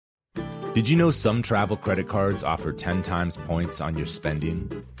Did you know some travel credit cards offer 10 times points on your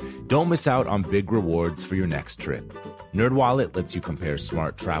spending? Don't miss out on big rewards for your next trip. NerdWallet lets you compare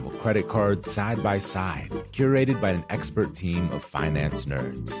smart travel credit cards side by side, curated by an expert team of finance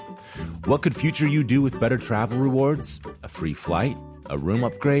nerds. What could future you do with better travel rewards? A free flight? A room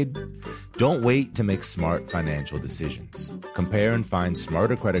upgrade? Don't wait to make smart financial decisions. Compare and find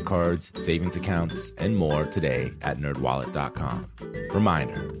smarter credit cards, savings accounts, and more today at nerdwallet.com.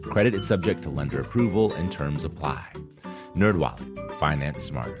 Reminder, credit is subject to lender approval and terms apply. NerdWallet, finance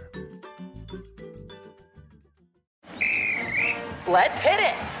smarter. Let's hit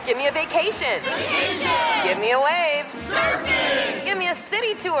it. Give me a vacation. Vacation! Give me a wave. Surfing! Give me a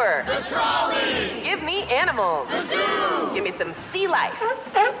city tour. The trolley! Give me animals. The zoo! Give me some sea life.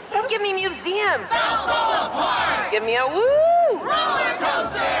 Give me museums. Balboa Park! Give me a woo! Roller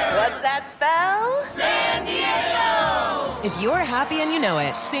coaster! What's that spell? San Diego! If you're happy and you know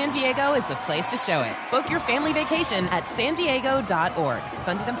it, San Diego is the place to show it. Book your family vacation at sandiego.org.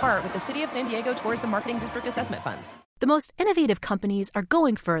 Funded in part with the City of San Diego Tourism Marketing District Assessment Funds. The most innovative companies are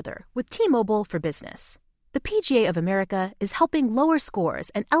going further with T-Mobile for Business. The PGA of America is helping lower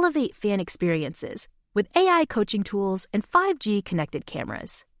scores and elevate fan experiences with AI coaching tools and 5G connected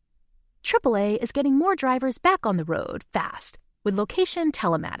cameras. AAA is getting more drivers back on the road fast with location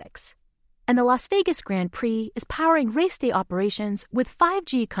telematics. And the Las Vegas Grand Prix is powering race day operations with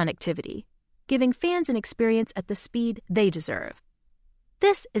 5G connectivity, giving fans an experience at the speed they deserve.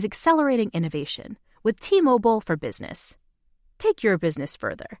 This is accelerating innovation with T-Mobile for Business. Take your business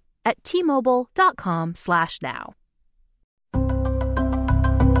further at T-Mobile.com/now.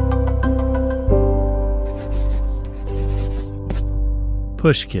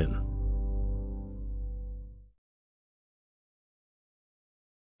 Pushkin.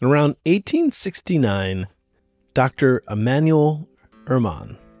 Around 1869, Dr. Emanuel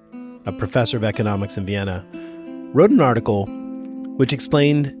Ehrmann, a professor of economics in Vienna, wrote an article which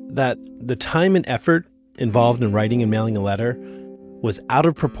explained that the time and effort involved in writing and mailing a letter was out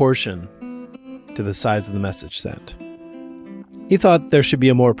of proportion to the size of the message sent. He thought there should be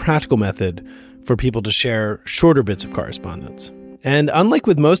a more practical method for people to share shorter bits of correspondence. And unlike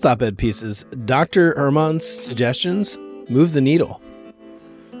with most op-ed pieces, Dr. Ehrmann's suggestions moved the needle.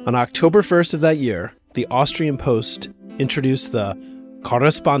 On October 1st of that year, the Austrian Post introduced the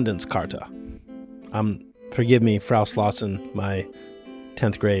Korrespondenskarte. Forgive me, Frau Slauson, my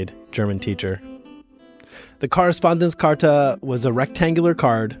 10th grade German teacher. The Korrespondenskarte was a rectangular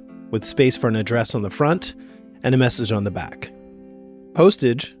card with space for an address on the front and a message on the back.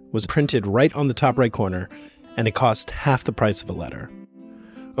 Postage was printed right on the top right corner, and it cost half the price of a letter.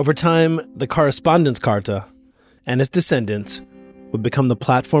 Over time, the Korrespondenskarte and its descendants would become the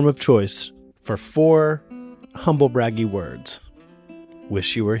platform of choice for 4 humble braggy words.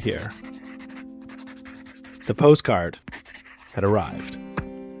 Wish you were here. The postcard had arrived.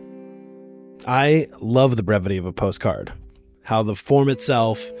 I love the brevity of a postcard, how the form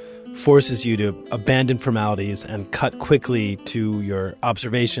itself forces you to abandon formalities and cut quickly to your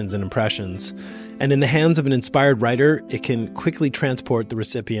observations and impressions. And in the hands of an inspired writer, it can quickly transport the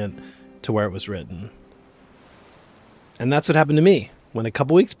recipient to where it was written. And that's what happened to me when a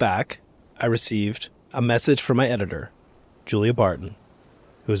couple weeks back, I received a message from my editor, Julia Barton,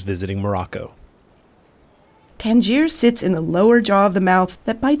 who was visiting Morocco. Tangier sits in the lower jaw of the mouth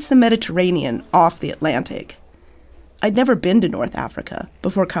that bites the Mediterranean off the Atlantic. I'd never been to North Africa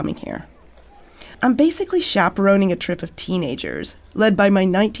before coming here. I'm basically chaperoning a trip of teenagers, led by my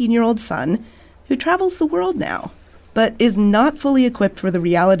 19-year-old son, who travels the world now, but is not fully equipped for the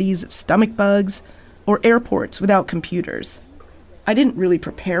realities of stomach bugs or airports without computers. I didn't really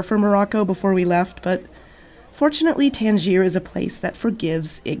prepare for Morocco before we left, but fortunately Tangier is a place that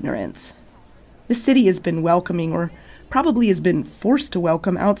forgives ignorance. The city has been welcoming, or probably has been forced to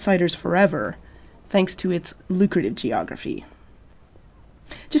welcome, outsiders forever, thanks to its lucrative geography.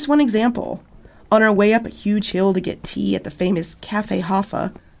 Just one example. On our way up a huge hill to get tea at the famous Café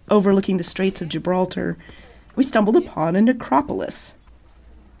Haifa, overlooking the Straits of Gibraltar, we stumbled upon a necropolis.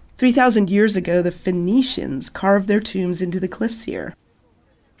 3,000 years ago, the Phoenicians carved their tombs into the cliffs here.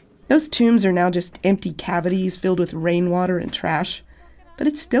 Those tombs are now just empty cavities filled with rainwater and trash, but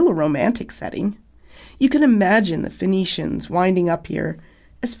it's still a romantic setting. You can imagine the Phoenicians winding up here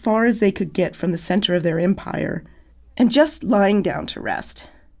as far as they could get from the center of their empire and just lying down to rest.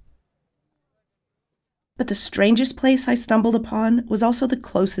 But the strangest place I stumbled upon was also the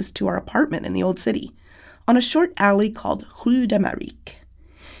closest to our apartment in the old city, on a short alley called Rue d'Amérique.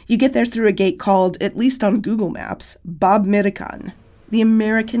 You get there through a gate called, at least on Google Maps, Bab Merican, the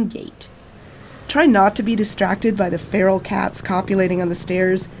American Gate. Try not to be distracted by the feral cats copulating on the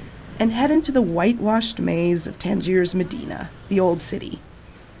stairs, and head into the whitewashed maze of Tangiers Medina, the old city.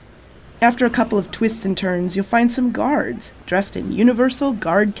 After a couple of twists and turns, you'll find some guards dressed in universal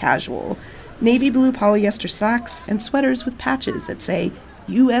guard casual, navy blue polyester slacks, and sweaters with patches that say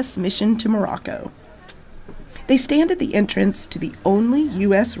U.S. Mission to Morocco. They stand at the entrance to the only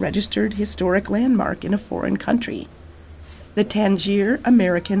U.S.-registered historic landmark in a foreign country, the Tangier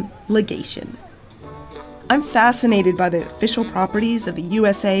American Legation. I'm fascinated by the official properties of the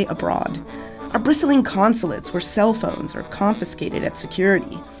USA abroad, our bristling consulates where cell phones are confiscated at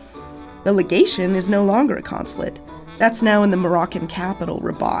security. The legation is no longer a consulate. That's now in the Moroccan capital,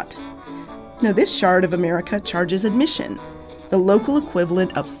 Rabat. Now, this shard of America charges admission, the local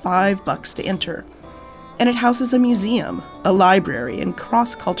equivalent of $5 to enter. And it houses a museum, a library, and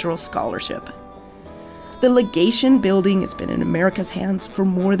cross-cultural scholarship. The legation building has been in America's hands for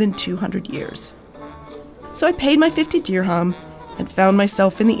more than 200 years. So I paid my 50 dirham and found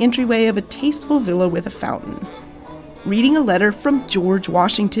myself in the entryway of a tasteful villa with a fountain, reading a letter from George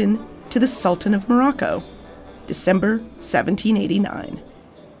Washington to the Sultan of Morocco, December 1789.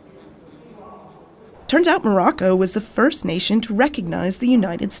 Turns out Morocco was the first nation to recognize the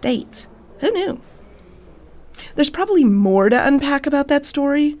United States. Who knew? There's probably more to unpack about that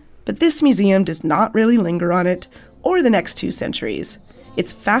story, but this museum does not really linger on it or the next 2 centuries.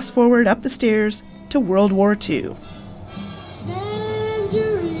 It's fast forward up the stairs to World War II.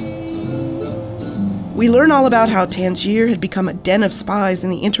 We learn all about how Tangier had become a den of spies in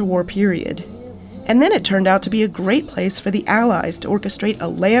the interwar period. And then it turned out to be a great place for the Allies to orchestrate a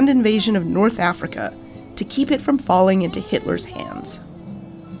land invasion of North Africa to keep it from falling into Hitler's hands.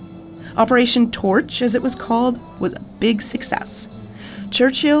 Operation Torch, as it was called, was a big success.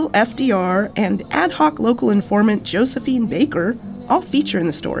 Churchill, FDR, and ad hoc local informant Josephine Baker all feature in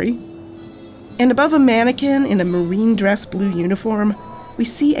the story. And above a mannequin in a marine dress blue uniform, we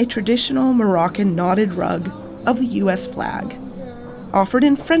see a traditional Moroccan knotted rug of the U.S. flag, offered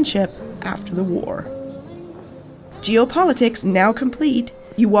in friendship after the war. Geopolitics now complete,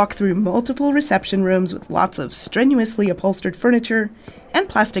 you walk through multiple reception rooms with lots of strenuously upholstered furniture and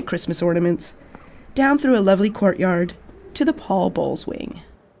plastic Christmas ornaments, down through a lovely courtyard to the Paul Bowles wing.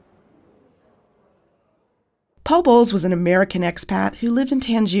 Paul Bowles was an American expat who lived in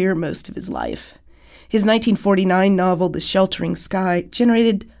Tangier most of his life. His 1949 novel, The Sheltering Sky,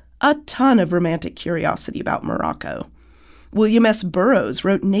 generated a ton of romantic curiosity about Morocco. William S. Burroughs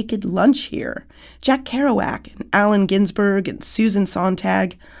wrote Naked Lunch here. Jack Kerouac and Allen Ginsberg and Susan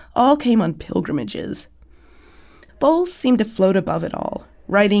Sontag all came on pilgrimages. Bowles seemed to float above it all,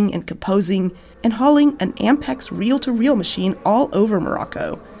 writing and composing and hauling an Ampex reel-to-reel machine all over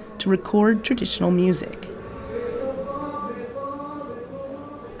Morocco to record traditional music.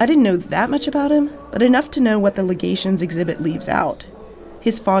 I didn't know that much about him, but enough to know what the legation's exhibit leaves out.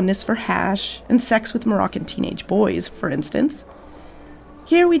 His fondness for hash and sex with Moroccan teenage boys, for instance.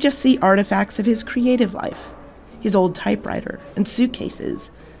 Here we just see artifacts of his creative life, his old typewriter and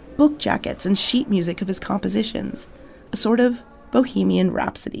suitcases, book jackets and sheet music of his compositions, a sort of bohemian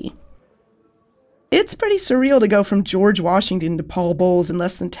rhapsody. It's pretty surreal to go from George Washington to Paul Bowles in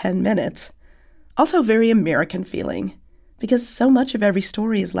less than 10 minutes. Also very American feeling, because so much of every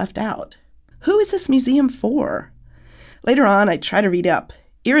story is left out. Who is this museum for? Later on, I try to read up,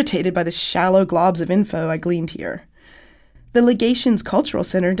 irritated by the shallow globs of info I gleaned here. The legation's cultural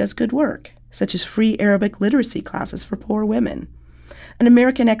center does good work, such as free Arabic literacy classes for poor women. An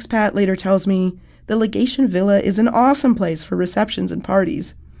American expat later tells me the legation villa is an awesome place for receptions and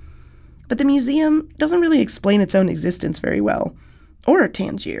parties. But the museum doesn't really explain its own existence very well, or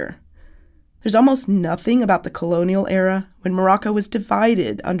Tangier. There's almost nothing about the colonial era when Morocco was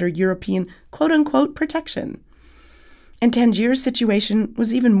divided under European quote-unquote protection. And Tangier's situation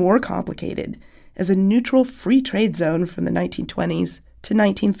was even more complicated as a neutral free trade zone from the 1920s to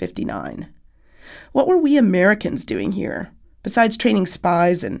 1959. What were we Americans doing here, besides training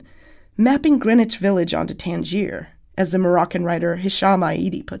spies and mapping Greenwich Village onto Tangier, as the Moroccan writer Hisham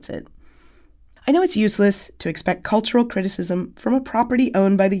Aidi puts it? I know it's useless to expect cultural criticism from a property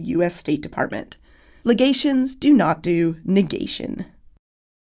owned by the U.S. State Department. Legations do not do negation.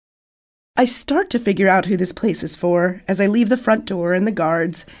 I start to figure out who this place is for as I leave the front door and the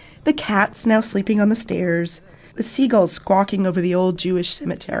guards, the cats now sleeping on the stairs, the seagulls squawking over the old Jewish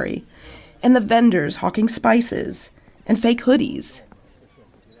cemetery, and the vendors hawking spices and fake hoodies.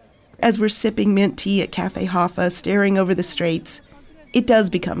 As we're sipping mint tea at Cafe Hoffa, staring over the straits, it does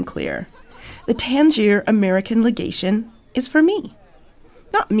become clear. The Tangier American Legation is for me.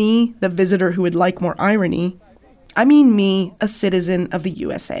 Not me, the visitor who would like more irony. I mean me, a citizen of the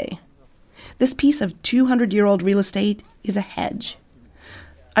USA. This piece of 200-year-old real estate is a hedge.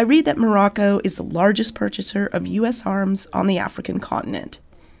 I read that Morocco is the largest purchaser of U.S. arms on the African continent.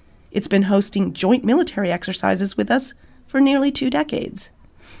 It's been hosting joint military exercises with us for nearly 2 decades.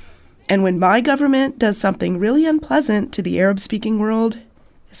 And when my government does something really unpleasant to the Arab-speaking world,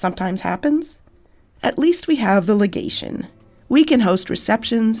 as sometimes happens, at least we have the legation. We can host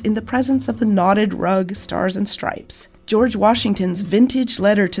receptions in the presence of the knotted rug, stars and stripes, George Washington's vintage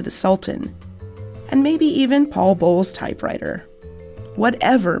letter to the Sultan, and maybe even Paul Bowles' typewriter.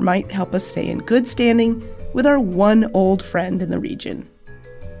 Whatever might help us stay in good standing with our one old friend in the region.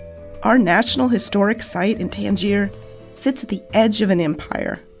 Our national historic site in Tangier sits at the edge of an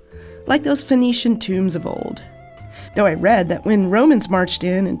empire, like those Phoenician tombs of old. Though I read that when Romans marched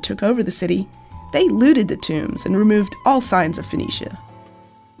in and took over the city, they looted the tombs and removed all signs of Phoenicia.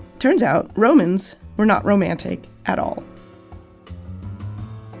 Turns out, Romans were not romantic at all.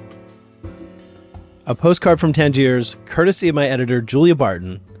 A postcard from Tangiers, courtesy of my editor, Julia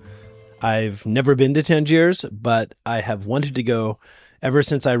Barton. I've never been to Tangiers, but I have wanted to go ever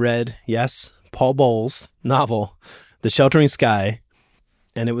since I read, yes, Paul Bowles' novel, The Sheltering Sky.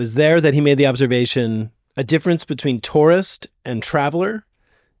 And it was there that he made the observation, a difference between tourist and traveler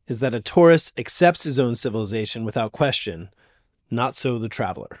is that a tourist accepts his own civilization without question, not so the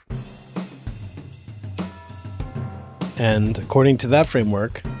traveler. And according to that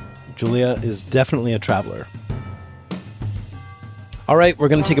framework, Julia is definitely a traveler. All right, we're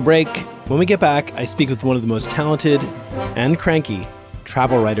going to take a break. When we get back, I speak with one of the most talented and cranky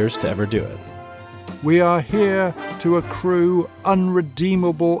travel writers to ever do it. We are here to accrue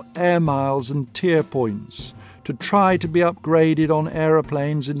unredeemable air miles and tier points, to try to be upgraded on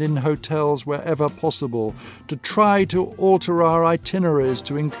aeroplanes and in hotels wherever possible, to try to alter our itineraries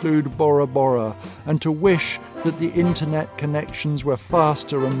to include Bora Bora, and to wish that the internet connections were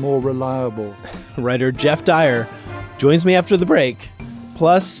faster and more reliable. Writer Geoff Dyer joins me after the break.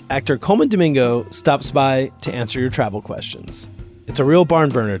 Plus, actor Colman Domingo stops by to answer your travel questions. It's a real barn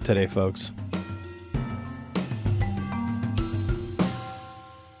burner today, folks.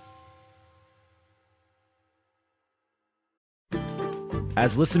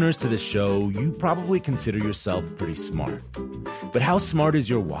 As listeners to this show, you probably consider yourself pretty smart. But how smart is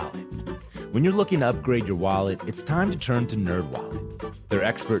your wallet? When you're looking to upgrade your wallet, it's time to turn to NerdWallet. Their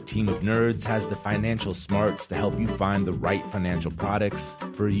expert team of nerds has the financial smarts to help you find the right financial products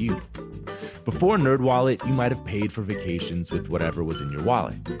for you. Before NerdWallet, you might have paid for vacations with whatever was in your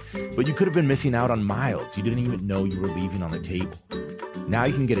wallet. But you could have been missing out on miles you didn't even know you were leaving on the table. Now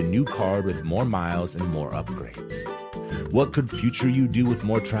you can get a new card with more miles and more upgrades. What could future you do with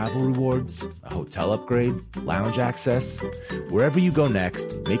more travel rewards? A hotel upgrade? Lounge access? Wherever you go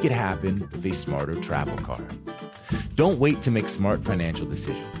next, make it happen with a smarter travel card. Don't wait to make smart financial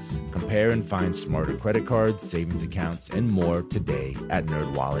decisions. Compare and find smarter credit cards, savings accounts, and more today at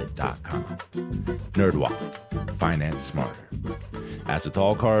nerdwallet.com. NerdWallet. Finance smarter. As with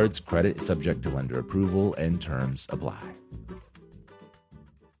all cards, credit is subject to lender approval and terms apply.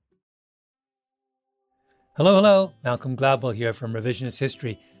 Hello. Malcolm Gladwell here from Revisionist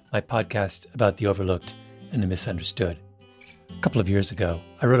History, my podcast about the overlooked and the misunderstood. A couple of years ago,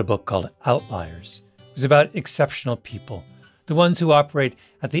 I wrote a book called Outliers. It was about exceptional people, the ones who operate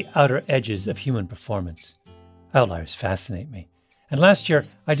at the outer edges of human performance. Outliers fascinate me. And last year,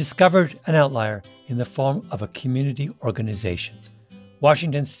 I discovered an outlier in the form of a community organization,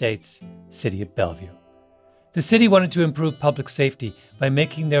 Washington State's City of Bellevue. The city wanted to improve public safety by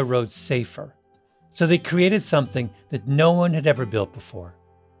making their roads safer. So they created something that no one had ever built before,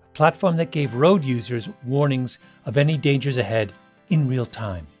 a platform that gave road users warnings of any dangers ahead in real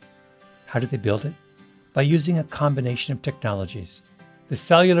time. How did they build it? By using a combination of technologies: the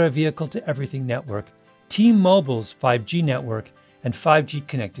Cellular Vehicle to Everything network, T-Mobile's 5G network, and 5G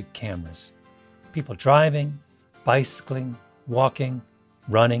connected cameras. People driving, bicycling, walking,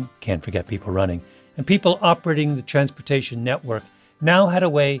 running, can't forget people running, and people operating the transportation network now had a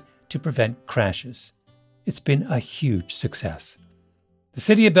way to prevent crashes. It's been a huge success. The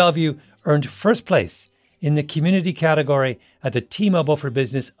City of Bellevue earned first place in the community category at the T-Mobile for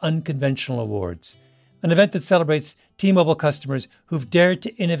Business Unconventional Awards, an event that celebrates T-Mobile customers who've dared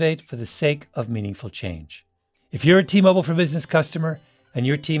to innovate for the sake of meaningful change. If you're a T-Mobile for Business customer and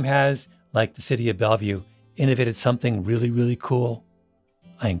your team has, like the City of Bellevue, innovated something really, really cool,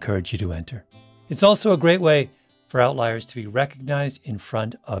 I encourage you to enter. It's also a great way for outliers to be recognized in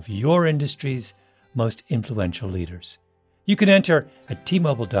front of your industry's most influential leaders. You can enter at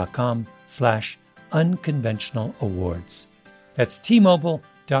tmobile.com/unconventional awards. That's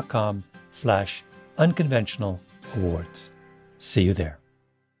tmobile.com/unconventional awards. See you there.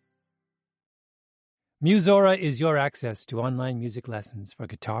 Musora is your access to online music lessons for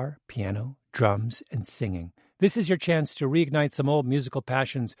guitar, piano, drums, and singing. This is your chance to reignite some old musical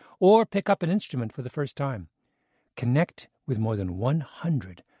passions or pick up an instrument for the first time. Connect with more than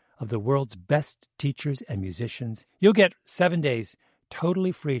 100 of the world's best teachers and musicians. You'll get 7 days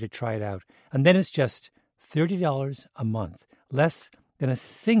totally free to try it out. And then it's just $30 a month, less than a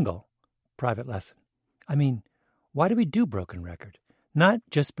single private lesson. I mean, why do we do Broken Record? Not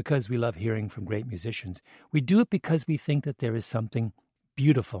just because we love hearing from great musicians. We do it because we think that there is something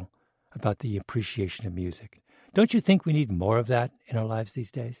beautiful about the appreciation of music. Don't you think we need more of that in our lives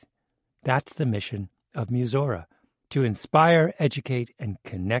these days? That's the mission of Musora, to inspire, educate, and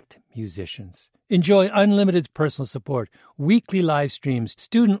connect musicians. Enjoy unlimited personal support, weekly live streams,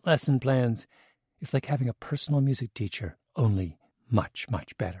 student lesson plans. It's like having a personal music teacher, only much,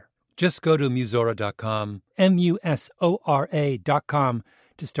 much better. Just go to Musora.com, Musora.com,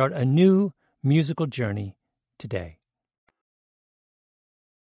 to start a new musical journey today.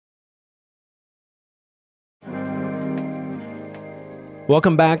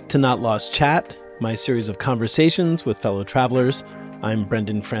 Welcome back to Not Lost Chat, my series of conversations with fellow travelers. I'm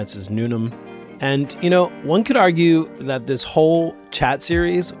Brendan Francis Newnham. And, one could argue that this whole chat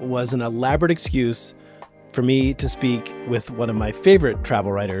series was an elaborate excuse for me to speak with one of my favorite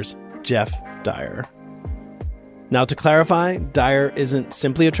travel writers, Geoff Dyer. Now, to clarify, Dyer isn't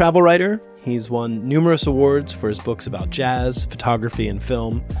simply a travel writer. He's won numerous awards for his books about jazz, photography, and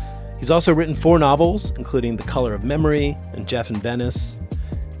film. He's also written 4 novels, including The Color of Memory and Jeff in Venice.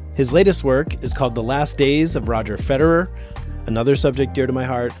 His latest work is called The Last Days of Roger Federer, another subject dear to my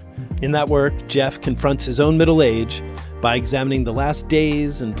heart. In that work, Geoff confronts his own middle age by examining the last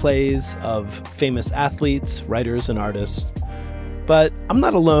days and plays of famous athletes, writers, and artists. But I'm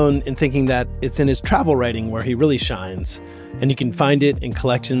not alone in thinking that it's in his travel writing where he really shines, and you can find it in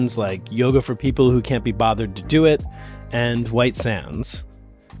collections like Yoga for People Who Can't Be Bothered to Do It and White Sands.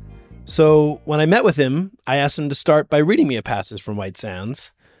 So when I met with him, I asked him to start by reading me a passage from White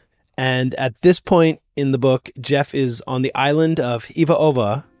Sands. And at this point in the book, Geoff is on the island of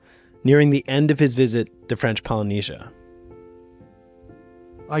Iva-Ova, nearing the end of his visit to French Polynesia.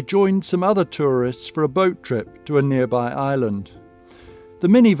 I joined some other tourists for a boat trip to a nearby island. The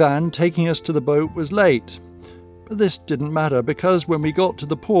minivan taking us to the boat was late, but this didn't matter because when we got to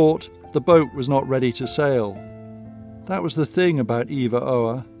the port, the boat was not ready to sail. That was the thing about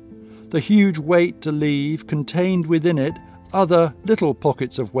Iva-Ova. The huge wait to leave contained within it other little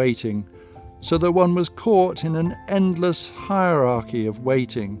pockets of waiting, so that one was caught in an endless hierarchy of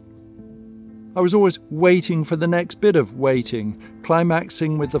waiting. I was always waiting for the next bit of waiting,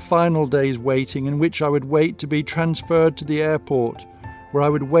 climaxing with the final day's waiting in which I would wait to be transferred to the airport, where I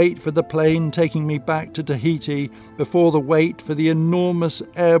would wait for the plane taking me back to Tahiti before the wait for the enormous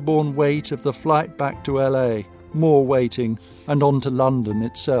airborne wait of the flight back to LA, more waiting, and on to London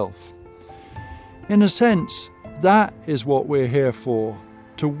itself. In a sense, that is what we're here for,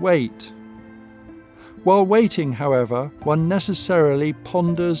 to wait. While waiting, however, one necessarily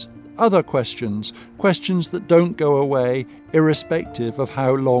ponders other questions that don't go away irrespective of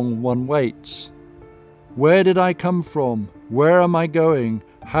how long one waits. Where did I come from? Where am I going?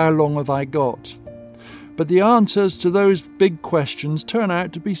 How long have I got? But the answers to those big questions turn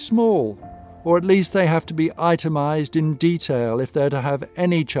out to be small, or at least they have to be itemized in detail if they're to have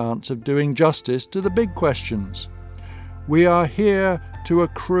any chance of doing justice to the big questions. We are here to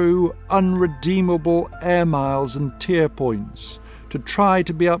accrue unredeemable air miles and tier points, to try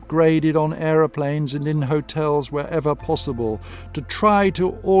to be upgraded on aeroplanes and in hotels wherever possible, to try to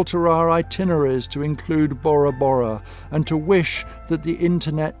alter our itineraries to include Bora Bora, and to wish that the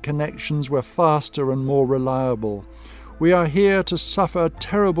internet connections were faster and more reliable. We are here to suffer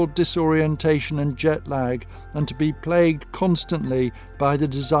terrible disorientation and jet lag, and to be plagued constantly by the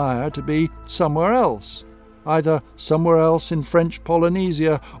desire to be somewhere else. Either somewhere else in French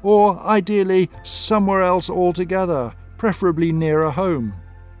Polynesia, or ideally somewhere else altogether, preferably nearer home.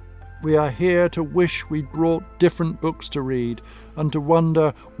 We are here to wish we'd brought different books to read, and to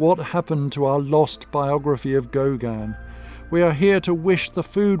wonder what happened to our lost biography of Gauguin. We are here to wish the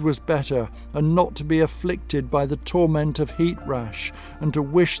food was better, and not to be afflicted by the torment of heat rash, and to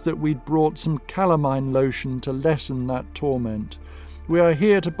wish that we'd brought some calamine lotion to lessen that torment. We are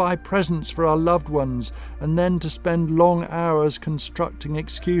here to buy presents for our loved ones, and then to spend long hours constructing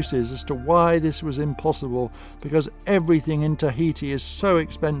excuses as to why this was impossible, because everything in Tahiti is so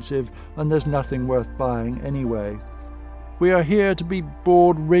expensive and there's nothing worth buying anyway. We are here to be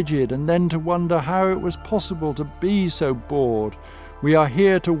bored rigid, and then to wonder how it was possible to be so bored. We are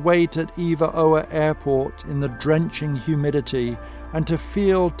here to wait at Iva-Oa Airport in the drenching humidity, and to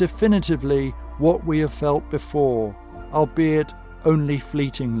feel definitively what we have felt before, albeit only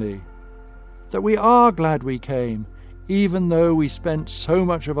fleetingly. That we are glad we came, even though we spent so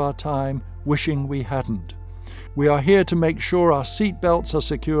much of our time wishing we hadn't. We are here to make sure our seat belts are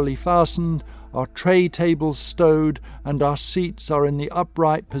securely fastened, our tray tables stowed, and our seats are in the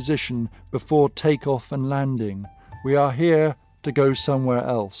upright position before takeoff and landing. We are here to go somewhere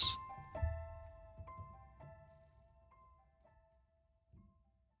else.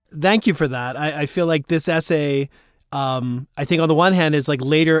 Thank you for that. I feel like this essay, I think on the one hand is like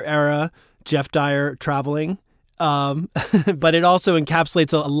later era Geoff Dyer traveling, but it also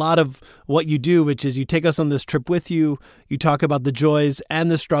encapsulates a lot of what you do, which is you take us on this trip with you. You talk about the joys and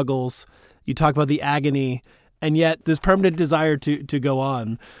the struggles. You talk about the agony, and yet this permanent desire to go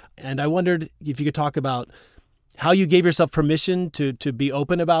on. And I wondered if you could talk about how you gave yourself permission to be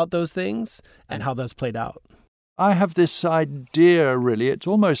open about those things and how that's played out. I have this idea, really, it's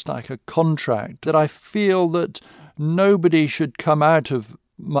almost like a contract, that I feel that nobody should come out of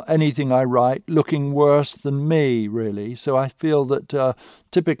anything I write looking worse than me, really. So I feel that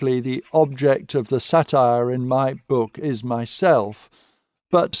typically the object of the satire in my book is myself.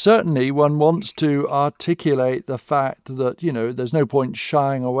 But certainly one wants to articulate the fact that, there's no point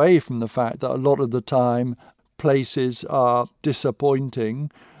shying away from the fact that a lot of the time places are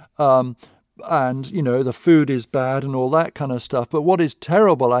disappointing. And, the food is bad and all that kind of stuff. But what is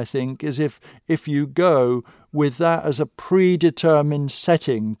terrible, I think, is if you go with that as a predetermined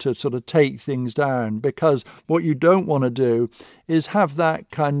setting to sort of take things down, because what you don't want to do is have that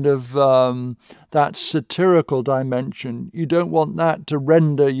kind of that satirical dimension. You don't want that to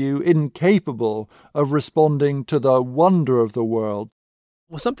render you incapable of responding to the wonder of the world.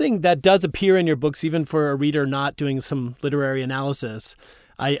 Well, something that does appear in your books, even for a reader not doing some literary analysis,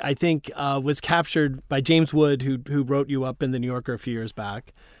 I think was captured by James Wood, who wrote you up in The New Yorker a few years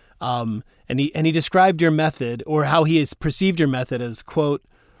back. And he described your method, or how he has perceived your method, as, quote,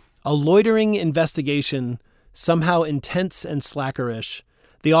 a loitering investigation, somehow intense and slackerish,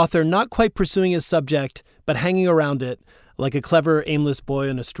 the author not quite pursuing his subject, but hanging around it like a clever, aimless boy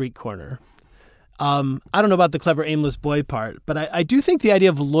on a street corner. I don't know about the clever, aimless boy part, but I do think the idea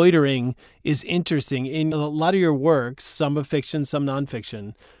of loitering is interesting. In a lot of your works, some of fiction, some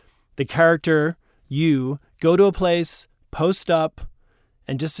nonfiction, the character, you, go to a place, post up,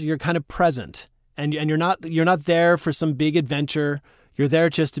 and just you're kind of present. And you're not there for some big adventure. You're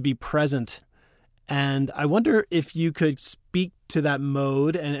there just to be present. And I wonder if you could speak to that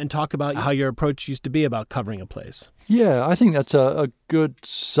mode and talk about how your approach used to be about covering a place. Yeah, I think that's a good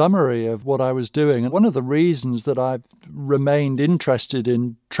summary of what I was doing. And one of the reasons that I've remained interested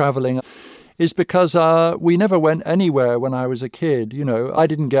in traveling is because we never went anywhere when I was a kid. I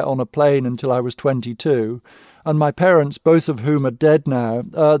didn't get on a plane until I was 22. And my parents, both of whom are dead now,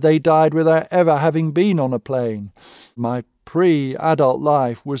 they died without ever having been on a plane. My pre-adult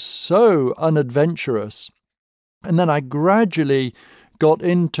life was so unadventurous. And then I gradually got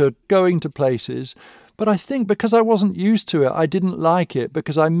into going to places. But I think because I wasn't used to it, I didn't like it,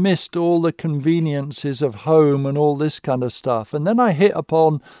 because I missed all the conveniences of home and all this kind of stuff. And then I hit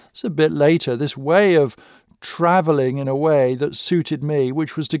upon, it's a bit later, this way of travelling in a way that suited me,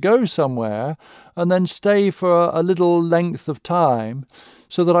 which was to go somewhere and then stay for a little length of time,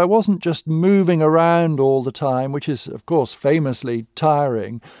 so that I wasn't just moving around all the time, which is, of course, famously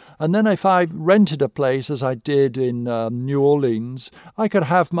tiring. And then if I rented a place, as I did in New Orleans, I could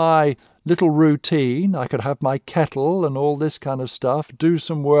have my little routine, I could have my kettle and all this kind of stuff, do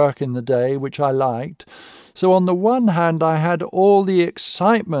some work in the day, which I liked. So on the one hand, I had all the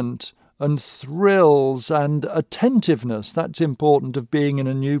excitement and thrills and attentiveness, that's important, of being in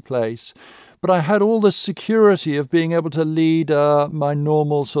a new place. But I had all the security of being able to lead my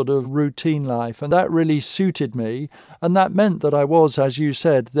normal sort of routine life, and that really suited me. And that meant that I was, as you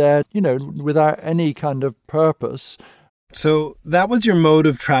said, there, without any kind of purpose. So that was your mode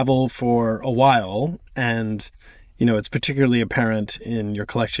of travel for a while, and, it's particularly apparent in your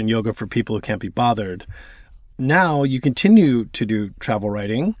collection, Yoga for People Who Can't Be Bothered. Now you continue to do travel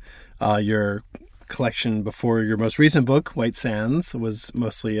writing. Your collection before your most recent book, White Sands, was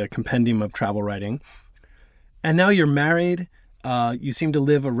mostly a compendium of travel writing. And now you're married. You seem to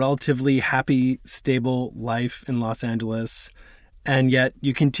live a relatively happy, stable life in Los Angeles, and yet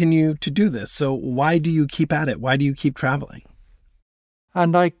you continue to do this. So why do you keep at it? Why do you keep traveling?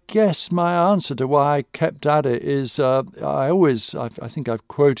 And I guess my answer to why I kept at it is I think I've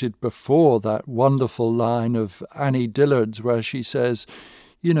quoted before that wonderful line of Annie Dillard's where she says,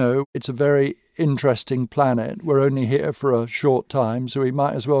 it's a very interesting planet. We're only here for a short time, so we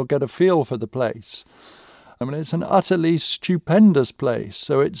might as well get a feel for the place. I mean, it's an utterly stupendous place,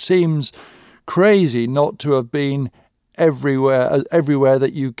 so it seems crazy not to have been everywhere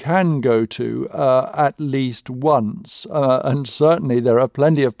that you can go to at least once. And certainly there are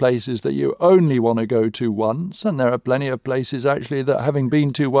plenty of places that you only want to go to once, and there are plenty of places actually that having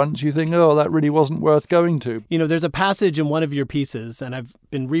been to once you think, oh, that really wasn't worth going to. You know, there's a passage in one of your pieces, and I've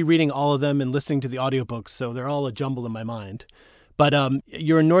been rereading all of them and listening to the audiobooks, so they're all a jumble in my mind. But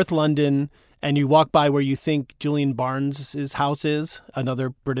you're in North London, and you walk by where you think Julian Barnes' house is, another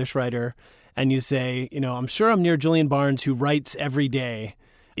British writer, and you say, you know, I'm sure I'm near Julian Barnes, who writes every day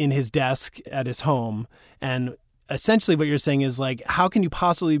in his desk at his home. And essentially what you're saying is, like, how can you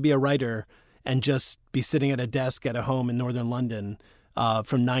possibly be a writer and just be sitting at a desk at a home in northern London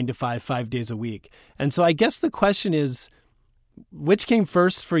from 9 to 5 days a week? And so I guess the question is, which came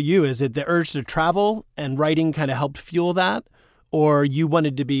first for you? Is it the urge to travel and writing kind of helped fuel that? Or you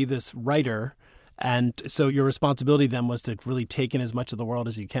wanted to be this writer, and so your responsibility then was to really take in as much of the world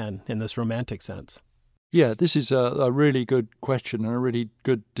as you can in this romantic sense? Yeah, this is a really good question and a really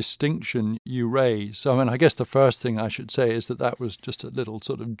good distinction you raise. So, I mean, I guess the first thing I should say is that was just a little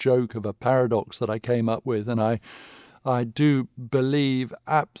sort of joke of a paradox that I came up with. And I do believe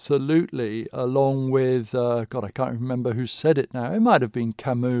absolutely, along with, I can't remember who said it now. It might have been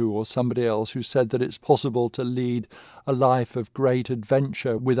Camus or somebody else who said that it's possible to lead a life of great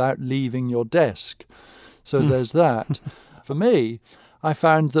adventure without leaving your desk. So there's that. For me, I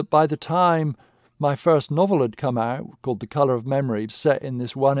found that by the time my first novel had come out, called The Colour of Memory, set in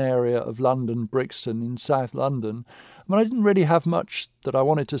this one area of London, Brixton, in South London, I didn't really have much that I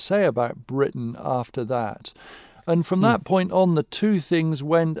wanted to say about Britain after that. And from that point on, the two things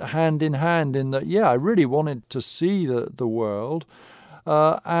went hand in hand in that, I really wanted to see the world.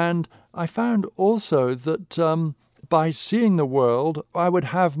 And I found also that by seeing the world, I would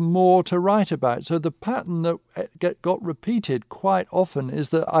have more to write about. So the pattern that got repeated quite often is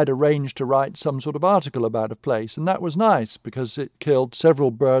that I'd arranged to write some sort of article about a place. And that was nice because it killed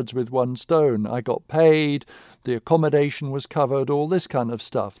several birds with one stone. I got paid, the accommodation was covered, all this kind of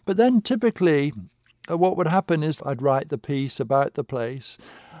stuff. But then typically what would happen is I'd write the piece about the place,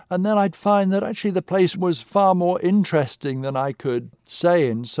 and then I'd find that actually the place was far more interesting than I could say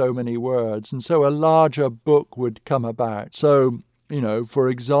in so many words. And so a larger book would come about. So, you know, for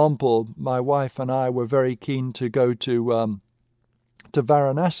example, my wife and I were very keen to go to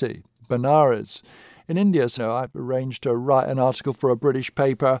Varanasi, Benares, in India. So I arranged to write an article for a British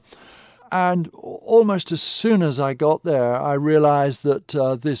paper. And almost as soon as I got there, I realized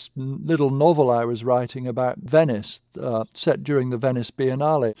that this little novel I was writing about Venice, set during the Venice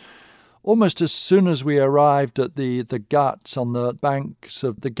Biennale, almost as soon as we arrived at the ghats on the banks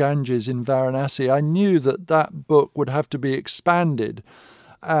of the Ganges in Varanasi, I knew that book would have to be expanded,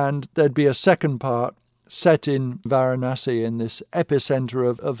 and there'd be a second part set in Varanasi, in this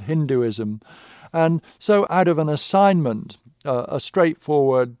epicenter of Hinduism. And so out of an assignment, a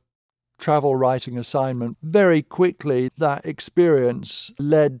straightforward travel writing assignment, very quickly that experience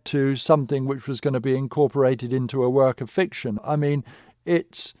led to something which was going to be incorporated into a work of fiction. I mean,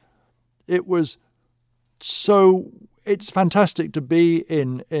 it's fantastic to be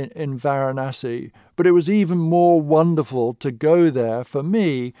in Varanasi, but it was even more wonderful to go there for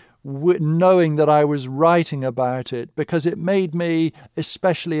me, knowing that I was writing about it, because it made me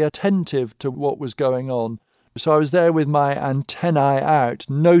especially attentive to what was going on. So I was there with my antennae out,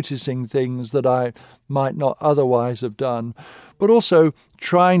 noticing things that I might not otherwise have done, but also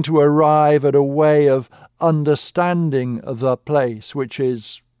trying to arrive at a way of understanding the place, which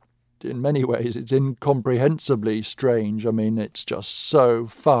is, in many ways, it's incomprehensibly strange. I mean, it's just so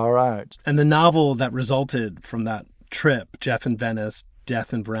far out. And the novel that resulted from that trip, Geoff in Venice,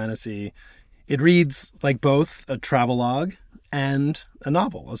 Death in Varanasi, it reads like both a travelogue and a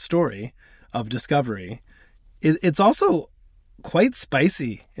novel, a story of discovery. It's also quite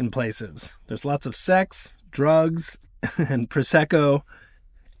spicy in places. There's lots of sex, drugs, and Prosecco.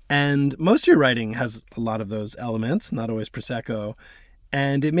 And most of your writing has a lot of those elements, not always Prosecco.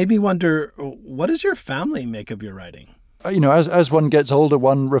 And it made me wonder, what does your family make of your writing? You know, as one gets older,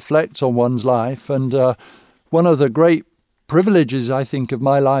 one reflects on one's life. And one of the great privileges, I think, of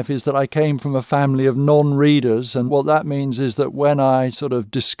my life is that I came from a family of non-readers. And what that means is that when I sort of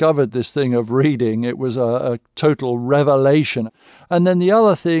discovered this thing of reading, it was a total revelation. And then the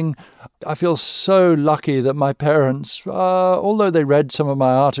other thing, I feel so lucky that my parents, although they read some of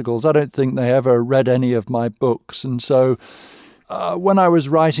my articles, I don't think they ever read any of my books. And so when I was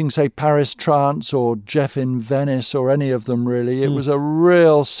writing, say, Paris Trance or Geoff in Venice or any of them really, it was a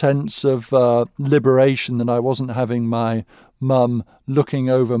real sense of liberation that I wasn't having my mum looking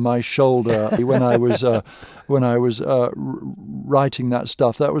over my shoulder when I was writing that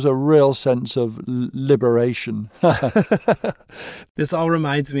stuff. That was a real sense of liberation. This all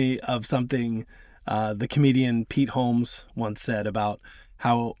reminds me of something the comedian Pete Holmes once said about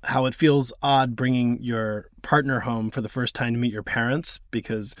how it feels odd bringing your partner home for the first time to meet your parents,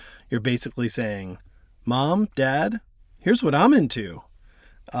 because you're basically saying, Mom, Dad, here's what I'm into.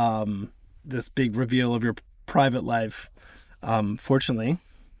 This big reveal of your private life. Fortunately,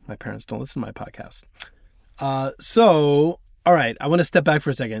 my parents don't listen to my podcast. So, all right, I want to step back for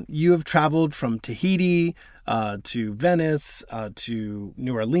a second. You have traveled from Tahiti to Venice to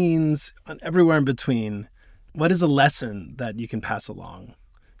New Orleans and everywhere in between. What is a lesson that you can pass along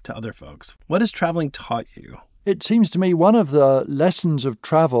to other folks? What has traveling taught you? It seems to me one of the lessons of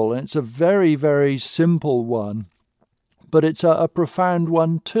travel, and it's a very, very simple one, but it's a profound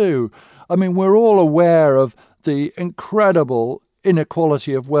one too. I mean, we're all aware of the incredible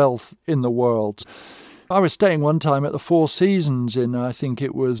inequality of wealth in the world. I was staying one time at the Four Seasons in, I think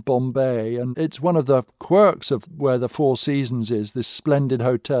it was Bombay, and it's one of the quirks of where the Four Seasons is, this splendid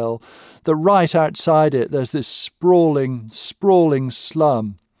hotel, that right outside it there's this sprawling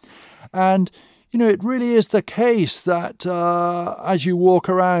slum. And, you know, it really is the case that as you walk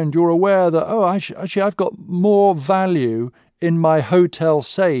around, you're aware that, actually I've got more value in my hotel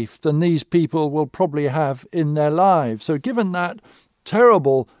safe than these people will probably have in their lives. So given that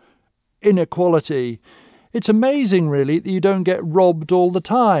terrible inequality, it's amazing, really, that you don't get robbed all the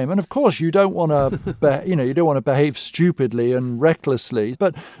time. And of course, you don't want to, you don't want to behave stupidly and recklessly.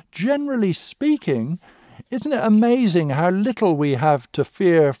 But generally speaking, isn't it amazing how little we have to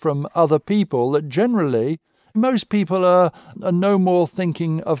fear from other people? That generally, most people are no more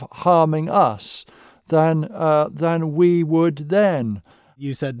thinking of harming us than we would then.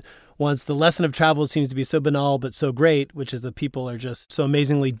 You said once, the lesson of travel seems to be so banal but so great, which is that people are just so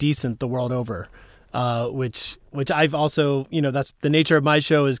amazingly decent the world over. Which I've also, that's the nature of my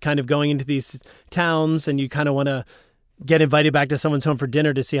show, is kind of going into these towns and you kind of want to get invited back to someone's home for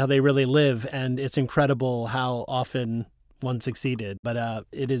dinner to see how they really live. And it's incredible how often one succeeded. But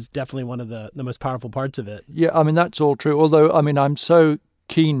it is definitely one of the most powerful parts of it. Yeah, I mean, that's all true. Although, I mean, I'm so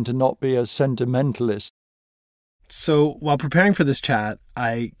keen to not be a sentimentalist. So while preparing for this chat,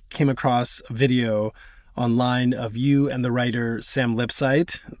 I came across a video online of you and the writer Sam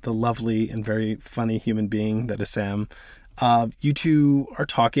Lipsyte, the lovely and very funny human being that is Sam. You two are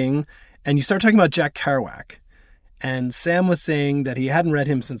talking, and you start talking about Jack Kerouac. And Sam was saying that he hadn't read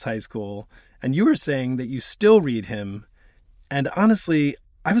him since high school, and you were saying that you still read him. And honestly,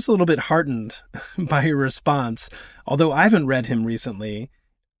 I was a little bit heartened by your response. Although I haven't read him recently,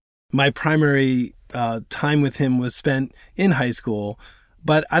 my primary time with him was spent in high school,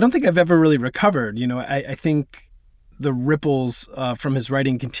 but I don't think I've ever really recovered. I think the ripples from his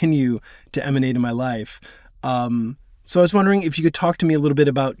writing continue to emanate in my life. So I was wondering if you could talk to me a little bit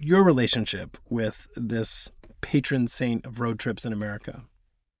about your relationship with this patron saint of road trips in America.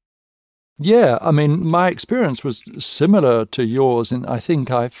 Yeah, I mean, my experience was similar to yours, and I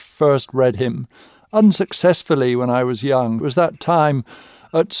think I first read him unsuccessfully when I was young. It was that time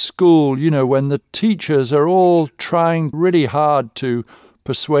at school, when the teachers are all trying really hard to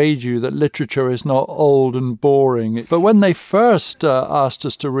persuade you that literature is not old and boring. But when they first asked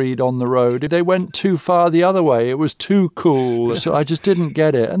us to read On the Road, they went too far the other way. It was too cool. So I just didn't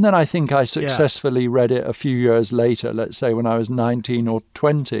get it. And then I think I successfully read it a few years later, let's say when I was 19 or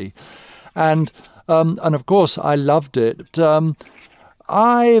 20. And of course, I loved it.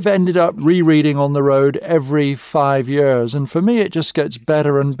 I've ended up rereading On the Road every 5 years, and for me it just gets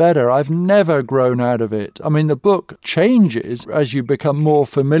better and better. I've never grown out of it. I mean, the book changes as you become more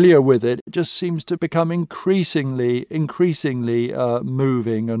familiar with it. It just seems to become increasingly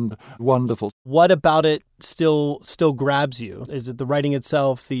moving and wonderful. What about it still grabs you? Is it the writing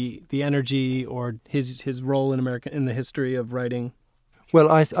itself, the energy, or his role in America in the history of writing? Well,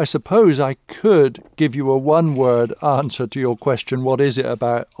 I suppose I could give you a one-word answer to your question, what is it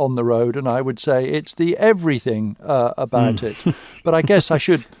about On the Road? And I would say it's the everything about it. But I guess I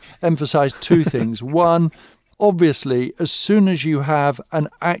should emphasize two things. One, obviously, as soon as you have an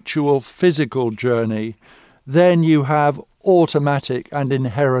actual physical journey, then you have automatic and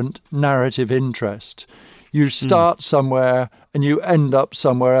inherent narrative interest. You start somewhere and you end up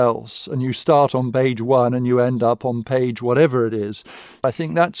somewhere else, and you start on page 1 and you end up on page whatever it is. I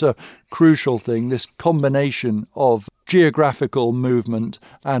think that's a crucial thing, this combination of geographical movement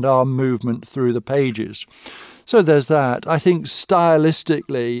and our movement through the pages. So there's that. I think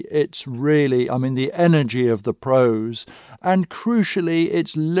stylistically, it's really, the energy of the prose, and crucially,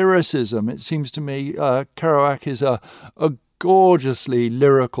 it's lyricism. It seems to me Kerouac is a gorgeously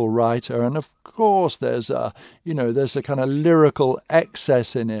lyrical writer, and of course there's a kind of lyrical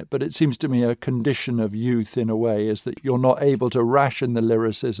excess in it, but it seems to me a condition of youth in a way is that you're not able to ration the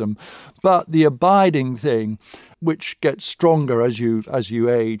lyricism. But the abiding thing, which gets stronger as you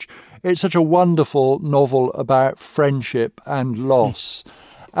age, it's such a wonderful novel about friendship and loss.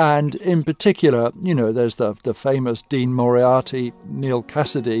 And in particular, there's the famous Dean Moriarty, Neil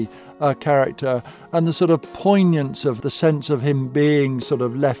Cassidy character, and the sort of poignance of the sense of him being sort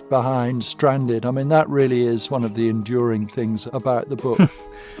of left behind, stranded. I mean, that really is one of the enduring things about the book.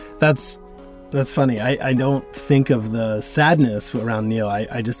 That's funny. I don't think of the sadness around Neil.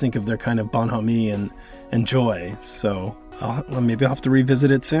 I just think of their kind of bonhomie and joy. So maybe I'll have to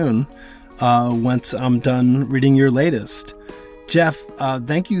revisit it soon once I'm done reading your latest. Geoff,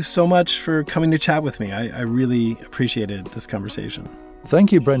 thank you so much for coming to chat with me. I really appreciated this conversation.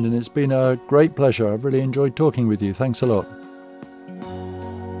 Thank you, Brendan. It's been a great pleasure. I've really enjoyed talking with you. Thanks a lot.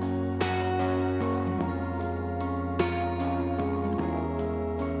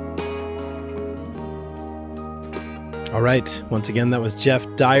 All right. Once again, that was Geoff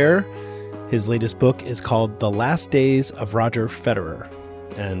Dyer. His latest book is called The Last Days of Roger Federer.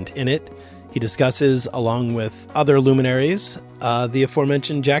 And in it, he discusses, along with other luminaries, the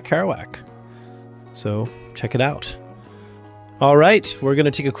aforementioned Jack Kerouac. So check it out. All right, we're going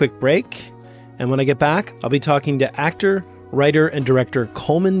to take a quick break. And when I get back, I'll be talking to actor, writer, and director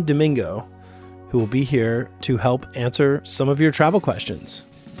Colman Domingo, who will be here to help answer some of your travel questions.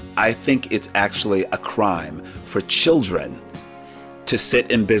 I think it's actually a crime for children to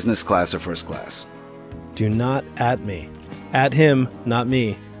sit in business class or first class. Do not at me. At him, not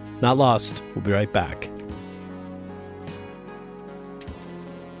me. Not lost. We'll be right back.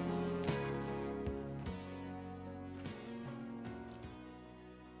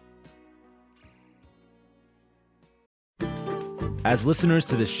 As listeners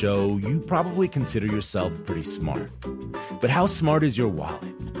to this show, you probably consider yourself pretty smart. But how smart is your wallet?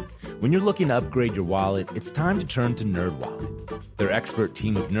 When you're looking to upgrade your wallet, it's time to turn to NerdWallet. Their expert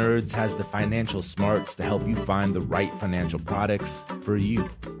team of nerds has the financial smarts to help you find the right financial products for you.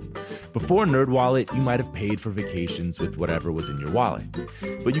 Before NerdWallet, you might have paid for vacations with whatever was in your wallet.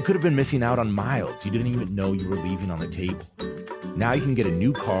 But you could have been missing out on miles you didn't even know you were leaving on the table. Now you can get a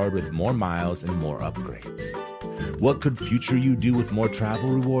new card with more miles and more upgrades. What could future you do with more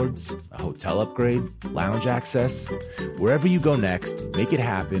travel rewards? A hotel upgrade? Lounge access? Wherever you go next, make it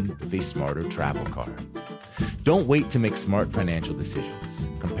happen with a smarter travel card. Don't wait to make smart financial decisions.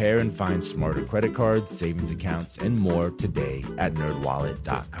 Compare and find smarter credit cards, savings accounts, and more today at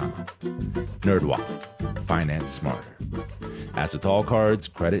nerdwallet.com. NerdWallet. Finance smarter. As with all cards,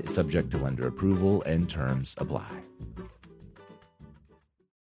 credit is subject to lender approval and terms apply.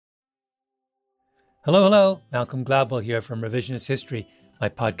 Hello. Malcolm Gladwell here from Revisionist History, my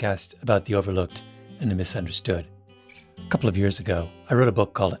podcast about the overlooked and the misunderstood. A couple of years ago, I wrote a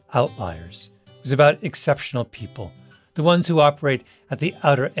book called Outliers. It was about exceptional people, the ones who operate at the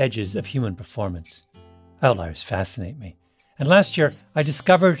outer edges of human performance. Outliers fascinate me. And last year, I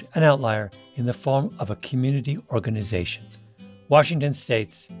discovered an outlier in the form of a community organization, Washington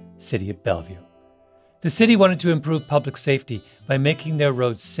State's City of Bellevue. The city wanted to improve public safety by making their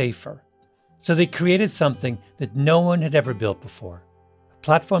roads safer. So they created something that no one had ever built before, a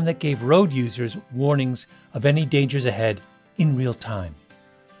platform that gave road users warnings of any dangers ahead in real time.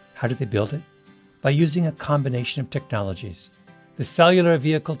 How did they build it? By using a combination of technologies: the Cellular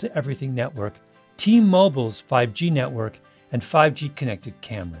Vehicle to Everything network, T-Mobile's 5G network, and 5G connected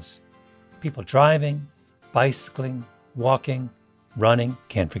cameras. People driving, bicycling, walking, running,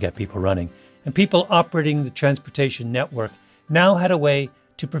 can't forget people running, and people operating the transportation network now had a way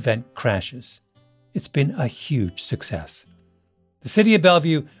to prevent crashes. It's been a huge success. The City of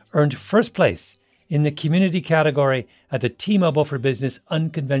Bellevue earned first place in the community category at the T-Mobile for Business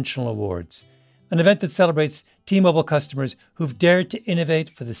Unconventional Awards, an event that celebrates T-Mobile customers who've dared to innovate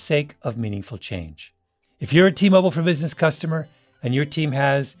for the sake of meaningful change. If you're a T-Mobile for Business customer and your team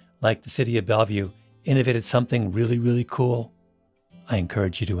has, like the City of Bellevue, innovated something really, really cool, I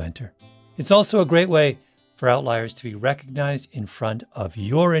encourage you to enter. It's also a great way for outliers to be recognized in front of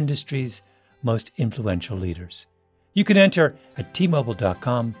your industry's most influential leaders. You can enter at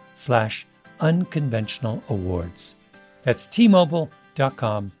tmobile.com/unconventional awards. That's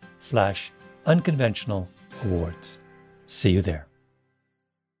tmobile.com/unconventional awards. See you there.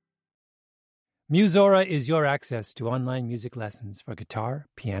 Musora is your access to online music lessons for guitar,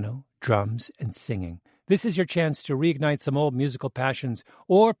 piano, drums, and singing. This is your chance to reignite some old musical passions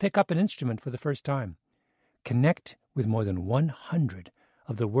or pick up an instrument for the first time. Connect with more than 100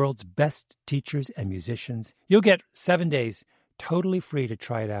 of the world's best teachers and musicians. You'll get 7 days totally free to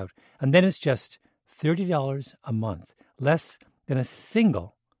try it out. And then it's just $30 a month, less than a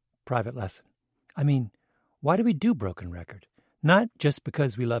single private lesson. I mean, why do we do Broken Record? Not just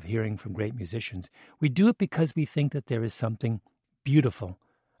because we love hearing from great musicians. We do it because we think that there is something beautiful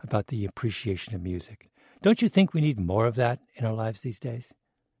about the appreciation of music. Don't you think we need more of that in our lives these days?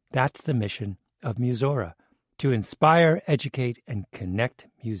 That's the mission of Musora, to inspire, educate, and connect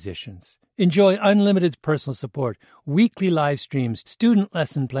musicians. Enjoy unlimited personal support, weekly live streams, student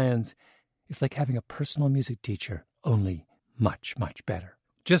lesson plans. It's like having a personal music teacher, only much, much better.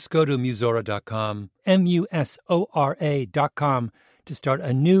 Just go to Musora.com, Musora.com, to start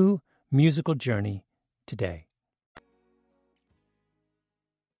a new musical journey today.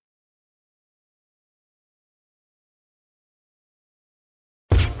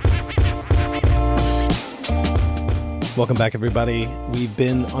 Welcome back, everybody. We've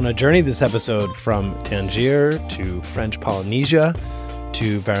been on a journey this episode from Tangier to French Polynesia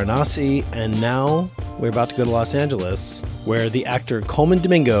to Varanasi, and now we're about to go to Los Angeles, where the actor Colman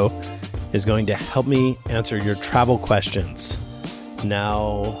Domingo is going to help me answer your travel questions.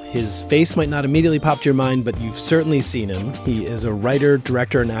 Now, his face might not immediately pop to your mind, but you've certainly seen him. He is a writer,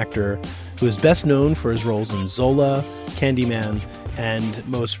 director, and actor who is best known for his roles in Zola, Candyman, and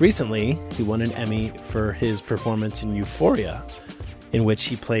most recently, he won an Emmy for his performance in Euphoria, in which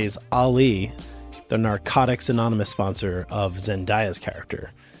he plays Ali, the Narcotics Anonymous sponsor of Zendaya's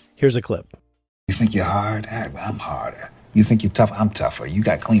character. Here's a clip. You think you're hard? I'm harder. You think you're tough? I'm tougher. You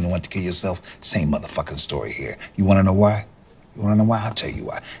got clean and went to kill yourself? Same motherfucking story here. You want to know why? You want to know why? I'll tell you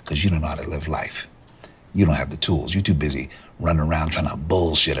why. Because you don't know how to live life. You don't have the tools. You're too busy running around trying to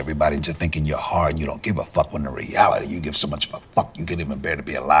bullshit everybody into thinking you're hard and you don't give a fuck, when in reality you give so much of a fuck you can't even bear to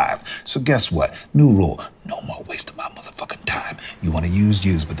be alive. So guess what? New rule. No more wasting my motherfucking time. You want to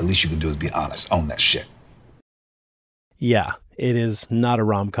use, but the least you can do is be honest. Own that shit. Yeah, it is not a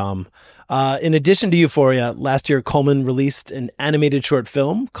rom-com. In addition to Euphoria, last year Colman released an animated short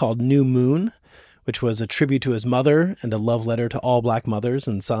film called New Moon, which was a tribute to his mother and a love letter to all Black mothers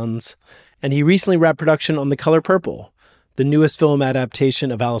and sons. And he recently wrapped production on The Color Purple, the newest film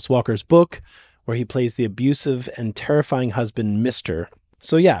adaptation of Alice Walker's book, where he plays the abusive and terrifying husband, Mr.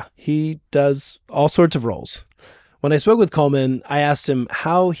 So yeah, he does all sorts of roles. When I spoke with Colman, I asked him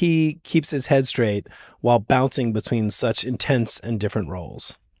how he keeps his head straight while bouncing between such intense and different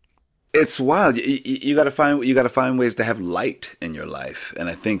roles. It's wild. You got to find ways to have light in your life, and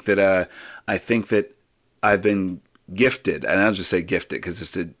I think that I've been gifted, and I'll just say gifted because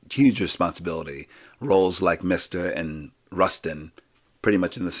it's a huge responsibility. Roles like Mr. and Rustin, pretty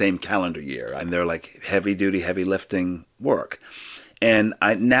much in the same calendar year, and they're like heavy duty, heavy lifting work. And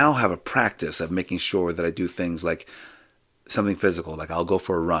I now have a practice of making sure that I do things like something physical, like I'll go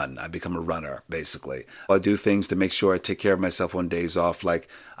for a run. I become a runner, basically. I'll do things to make sure I take care of myself on days off, like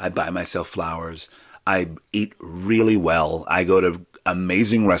I buy myself flowers. I eat really well. I go to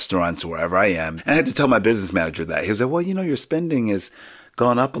amazing restaurants wherever I am. And I had to tell my business manager that. He was like, well, your spending has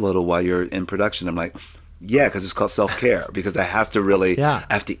gone up a little while you're in production. I'm like, yeah, because it's called self-care, because I have to really, I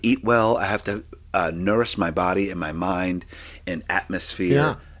have to eat well. I have to nourish my body and my mind and atmosphere.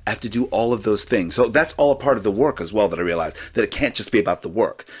 Yeah. I have to do all of those things. So that's all a part of the work as well, that I realized that it can't just be about the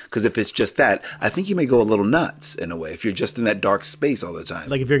work. Because if it's just that, I think you may go a little nuts in a way if you're just in that dark space all the time.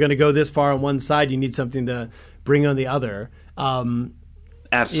 Like if you're going to go this far on one side, you need something to bring on the other.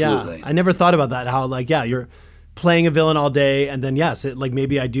 Absolutely. Yeah, I never thought about that. How you're playing a villain all day, and then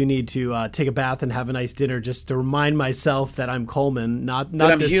maybe I do need to take a bath and have a nice dinner just to remind myself that I'm Colman, not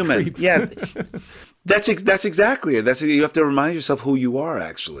that I'm this human. Creep. Yeah. That's exactly it. You have to remind yourself who you are,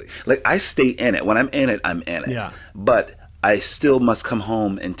 actually. Like, I stay in it. When I'm in it, I'm in it. Yeah. But I still must come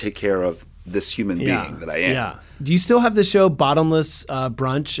home and take care of this human being that I am. Yeah. Do you still have the show Bottomless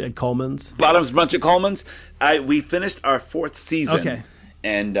Brunch at Colman's? Bottomless Brunch at Colman's? We finished our 4th season. Okay.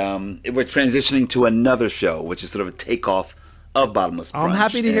 And we're transitioning to another show, which is sort of a takeoff of Bottomless Brunch. I'm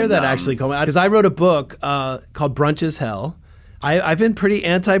happy to hear that, actually, Colman, because I wrote a book called Brunch is Hell. I've been pretty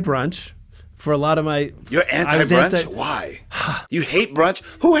anti-brunch for a lot of my... You're anti-brunch? Why? You hate brunch?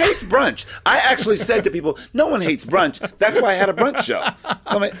 Who hates brunch? I actually said to people, no one hates brunch. That's why I had a brunch show.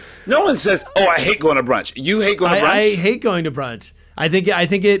 No one says, oh, I hate going to brunch. You hate going to brunch? I hate going to brunch. I think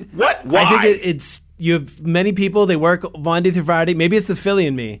it... What? Why? I think it's... You have many people, they work Monday through Friday. Maybe it's the Philly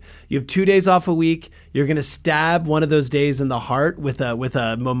in me. You have 2 days off a week. You're going to stab one of those days in the heart with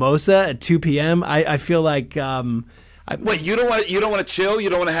a mimosa at 2 p.m. I feel like... Wait, you don't want to chill? You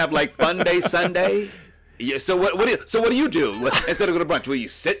don't want to have like fun day Sunday? Yeah, so what do you do instead of going to brunch? Will you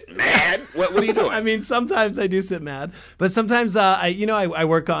sit mad? What are you doing? I mean, sometimes I do sit mad, but sometimes I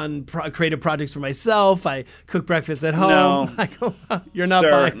work on creative projects for myself. I cook breakfast at home. No, you're not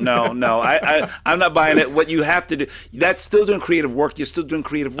sir, buying. No, I'm not buying it. What you have to do, that's still doing creative work. You're still doing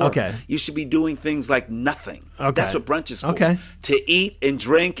creative work. Okay. You should be doing things like nothing. Okay. That's what brunch is for. Okay. To eat and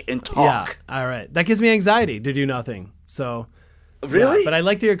drink and talk. Yeah. All right. That gives me anxiety to do nothing. So. Really? Yeah, but I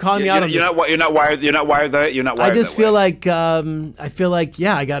like that you're calling me out on this. You're not wired. You're not wired that. You're not wired. I just feel like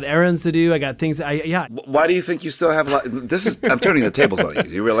I got errands to do. I got things. Why do you think you still have a lot? I'm turning the tables on you.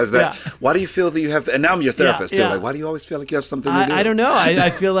 You realize that? Yeah. Why do you feel that you have? And now I'm your therapist too. Yeah. Like, why do you always feel like you have something to do? I don't know. I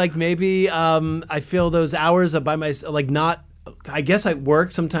feel like maybe I feel those hours of by myself, like not. I guess at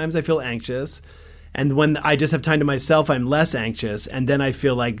work sometimes I feel anxious. And when I just have time to myself, I'm less anxious. And then I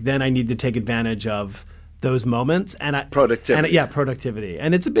feel like then I need to take advantage of those moments and productivity. Productivity.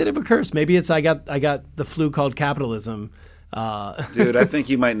 And it's a bit of a curse. Maybe it's I got the flu called capitalism. Dude, I think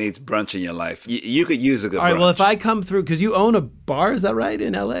you might need brunch in your life. You could use a good brunch. All right, well, if I come through, because you own a bar, is that right,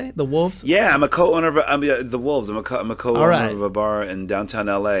 in L.A., The Wolves? Yeah, I'm a co-owner of The Wolves. I'm a co-owner of a bar in downtown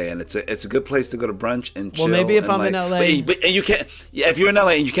L.A., and it's a good place to go to brunch and chill. Well, maybe if I'm in L.A. But you can't, if you're in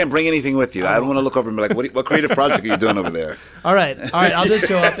L.A. and you can't bring anything with you, I don't want to look over and be like, what creative project are you doing over there? All right, I'll just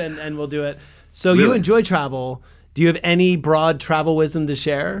show up and we'll do it. So Really? You enjoy travel. Do you have any broad travel wisdom to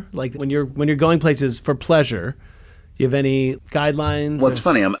share? Like when you're going places for pleasure, do you have any guidelines? Well, it's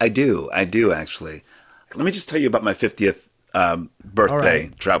funny. I do actually. Let me just tell you about my 50th birthday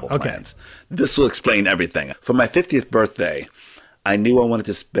travel plans. This will explain everything. For my 50th birthday, I knew I wanted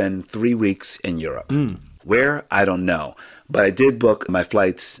to spend 3 weeks in Europe. Where? I don't know. But I did book my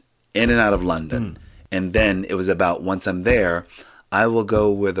flights in and out of London. And then it was about once I'm there, I will go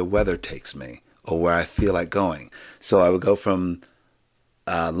where the weather takes me or where I feel like going. So I would go from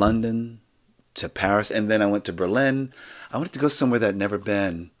London to Paris, and then I went to Berlin. I wanted to go somewhere that I'd never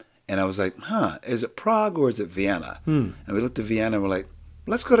been, and I was like, is it Prague or is it Vienna? And we looked at Vienna and we're like,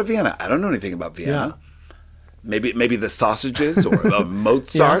 let's go to Vienna. I don't know anything about Vienna. Yeah. Maybe the sausages or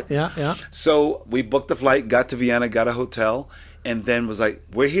Mozart. Yeah. So we booked a flight, got to Vienna, got a hotel, and then was like,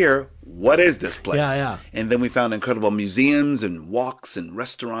 we're here. What is this place? Yeah. And then we found incredible museums and walks and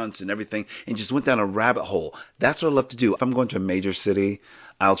restaurants and everything, and just went down a rabbit hole. That's what I love to do. If I'm going to a major city,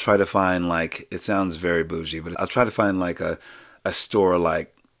 I'll try to find, like, it sounds very bougie, but I'll try to find like a store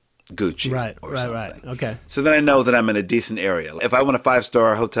like Gucci or something. Right. Okay. So then I know that I'm in a decent area. If I want a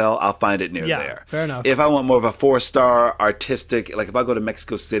 5-star hotel, I'll find it near there. Fair enough. If I want more of a 4-star artistic, like if I go to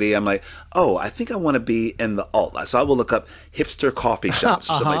Mexico City, I'm like, I think I want to be in the alt. So I will look up hipster coffee shops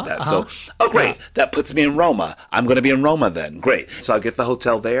or something like that. So, great. That puts me in Roma. I'm going to be in Roma then. Great. So I'll get the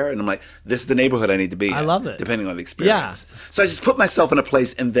hotel there, and I'm like, this is the neighborhood I need to be in. I love it. Depending on the experience. Yeah. So I just put myself in a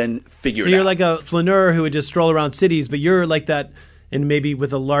place and then figure it out. So you're like a flaneur who would just stroll around cities, but you're like that. And maybe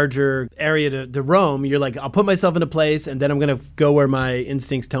with a larger area to roam, you're like, I'll put myself in a place, and then I'm going to go where my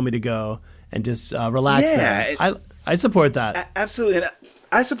instincts tell me to go and just relax there. I support that. Absolutely. And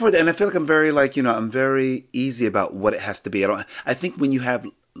I support that. And I feel like I'm very I'm very easy about what it has to be. I think when you have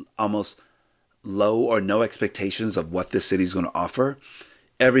almost low or no expectations of what this city is going to offer,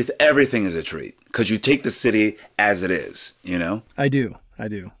 everything is a treat because you take the city as it is, I do.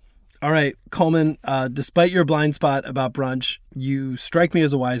 All right, Colman, despite your blind spot about brunch, you strike me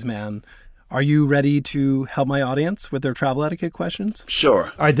as a wise man. Are you ready to help my audience with their travel etiquette questions? Sure.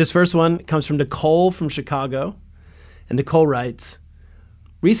 All right, this first one comes from Nicole from Chicago. And Nicole writes,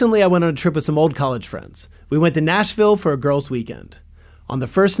 recently I went on a trip with some old college friends. We went to Nashville for a girls' weekend. On the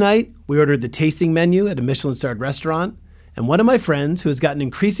first night, we ordered the tasting menu at a Michelin-starred restaurant. And one of my friends, who has gotten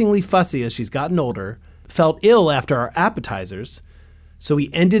increasingly fussy as she's gotten older, felt ill after our appetizers. So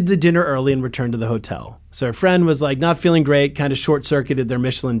we ended the dinner early and returned to the hotel. So her friend was like not feeling great, kind of short-circuited their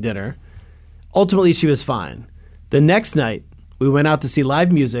Michelin dinner. Ultimately, she was fine. The next night, we went out to see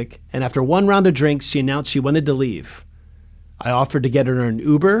live music, and after one round of drinks, she announced she wanted to leave. I offered to get her an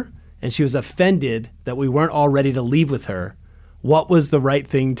Uber, and she was offended that we weren't all ready to leave with her. What was the right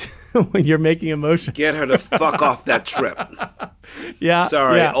thing to when you're making a motion? Get her to fuck off that trip. Yeah.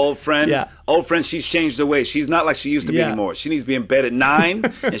 Sorry, yeah. old friend. Yeah. Old friend, she's changed the way. She's not like she used to be anymore. She needs to be in bed at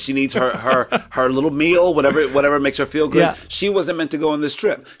 9, and she needs her little meal, whatever makes her feel good. Yeah. She wasn't meant to go on this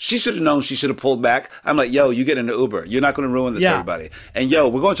trip. She should have known she should have pulled back. I'm like, yo, you get in the Uber. You're not going to ruin this for everybody. And yo,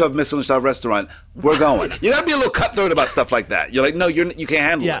 we're going to a Michelin-star restaurant. We're going. You got to be a little cutthroat about stuff like that. You're like, no, you can't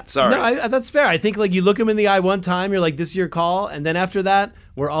handle it. Sorry. No, that's fair. I think like you look them in the eye one time, you're like, this is your call. And then after that,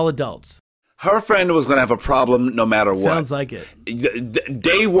 we're all adults. Her friend was going to have a problem no matter what. Sounds like it.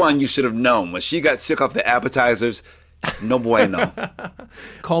 Day one, you should have known. When she got sick off the appetizers, No bueno.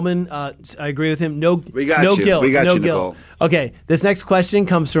 Colman, I agree with him. No, We got no you. guilt. We got no you, guilt. Nicole. Okay, this next question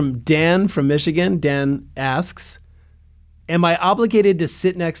comes from Dan from Michigan. Dan asks, am I obligated to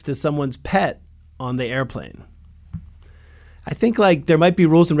sit next to someone's pet on the airplane? I think like there might be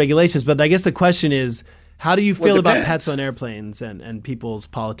rules and regulations, but I guess the question is, how do you feel about depends. pets on airplanes and people's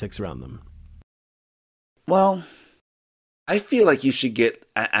politics around them? Well, I feel like you should get,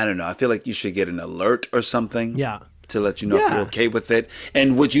 I don't know, I feel like you should get an alert or something. Yeah. To let you know if Yeah. you're okay with it.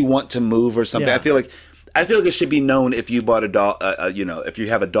 And would you want to move or something? Yeah. I feel like it should be known if you bought a dog, if you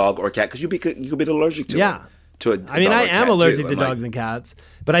have a dog or a cat, because you could be allergic to it. To a I mean, dog I or am cat, allergic too. to dogs and cats,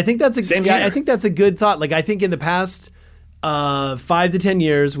 but I think that's a Same yeah, here. I think that's a good thought. Like I think in the past 5 to 10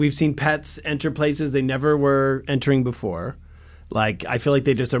 years, we've seen pets enter places they never were entering before. Like I feel like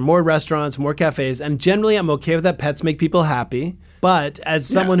they just are more restaurants, more cafes, and generally I'm okay with that. Pets make people happy. But as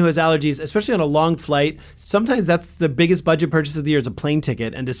someone who has allergies, especially on a long flight, sometimes that's the biggest budget purchase of the year is a plane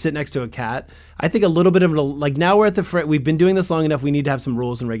ticket, and to sit next to a cat, I think a little bit of like now we're at the we've been doing this long enough. We need to have some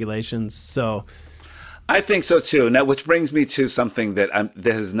rules and regulations. So. I think so too. Now, which brings me to something that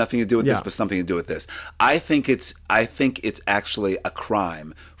has nothing to do with this, but something to do with this. I think it's actually a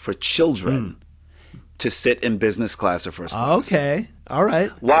crime for children to sit in business class or first class. Okay, all right.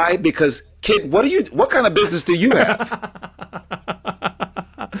 Why? Because kid, what kind of business do you have?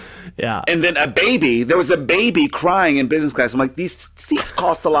 Yeah. And then there was a baby crying in business class. I'm like, these seats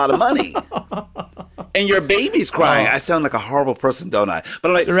cost a lot of money. And your baby's crying. I sound like a horrible person, don't I? But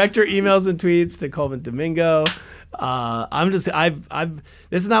I'm like, direct your emails and tweets to Colman Domingo.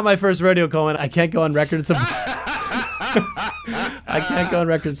 This is not my first rodeo, Colman. I can't go on record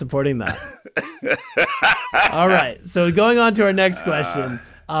supporting that. All right. So going on to our next question.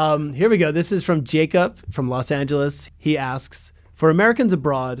 Here we go. This is from Jacob from Los Angeles. He asks, for Americans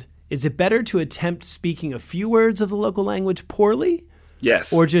abroad, is it better to attempt speaking a few words of the local language poorly?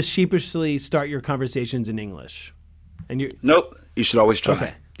 Yes. Or just sheepishly start your conversations in English? Nope. You should always try.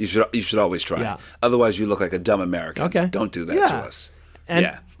 Okay. You should always try. Yeah. Otherwise, you look like a dumb American. Okay. Don't do that Yeah. to us.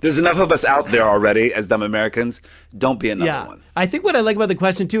 And There's enough of us out there already as dumb Americans. Don't be another one. I think what I like about the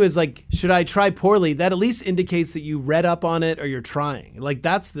question too is like, should I try poorly? That at least indicates that you read up on it or you're trying. Like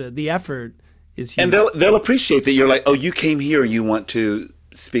that's the effort is huge. And they'll appreciate that you're like, oh, you came here and you want to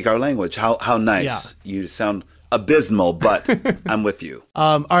speak our language. How nice. Yeah. You sound abysmal, but I'm with you.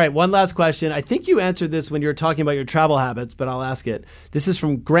 All right, one last question. I think you answered this when you were talking about your travel habits, but I'll ask it. This is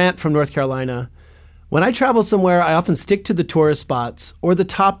from Grant from North Carolina. When I travel somewhere, I often stick to the tourist spots or the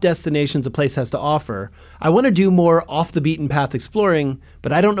top destinations a place has to offer. I want to do more off the beaten path exploring,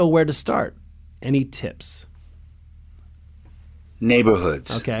 but I don't know where to start. Any tips?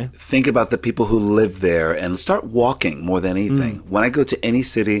 Neighborhoods. Okay. Think about the people who live there and start walking more than anything. When I go to any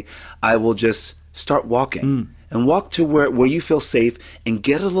city, I will just start walking and walk to where you feel safe and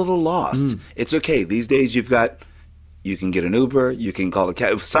get a little lost. It's okay. These days you can get an Uber, you can call a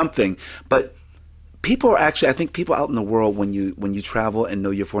cab, something, but people are actually, I think people out in the world, when you travel and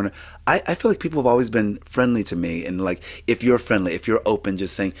know you're a foreigner, I feel like people have always been friendly to me. And like, if you're friendly, if you're open,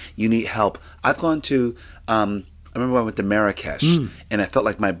 just saying you need help. I've gone to, I remember I went to Marrakesh and I felt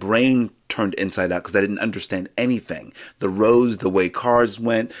like my brain turned inside out because I didn't understand anything. The roads, the way cars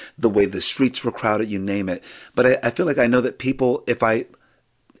went, the way the streets were crowded, you name it. But I feel like I know that people, if I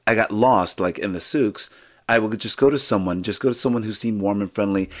got lost, like in the souks, I would just go to someone who seemed warm and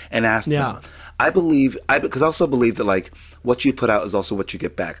friendly and ask them. Because I also believe that like what you put out is also what you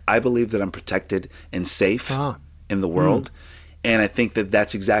get back. I believe that I'm protected and safe in the world. And I think that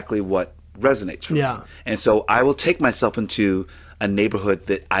that's exactly what resonates for me. And so I will take myself into a neighborhood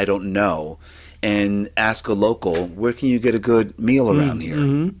that I don't know and ask a local, where can you get a good meal around here?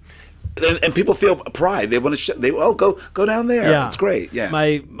 And people feel pride. They want to go down there. Yeah. It's great. Yeah.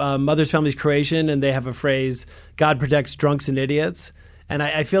 My mother's family's Croatian, and they have a phrase, God protects drunks and idiots. And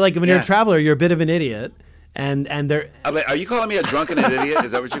I feel like when you're a traveler, you're a bit of an idiot. And they're... Are you calling me a drunk and an idiot?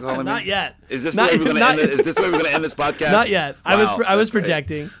 Is that what you're calling me? Not yet. Is this the way we're going to end this? Is this the way we're going to end this podcast? Not yet. Wow, I was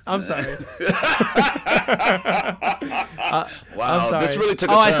projecting. I'm sorry. Wow, I'm sorry. this really took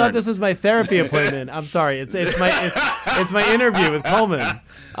a turn. I thought this was my therapy appointment. I'm sorry. It's my interview with Colman.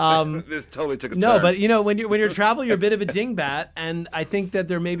 This totally took a turn. No, but when you're traveling, you're a bit of a dingbat, and I think that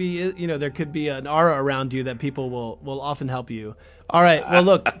there there could be an aura around you that people will often help you. All right. Well,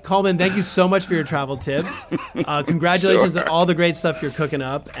 look, Colman, thank you so much for your travel tips. Congratulations on all the great stuff you're cooking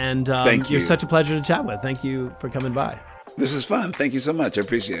up, and Thank you. You're such a pleasure to chat with. Thank you for coming by. This is fun. Thank you so much. I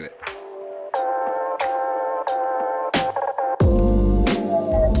appreciate it.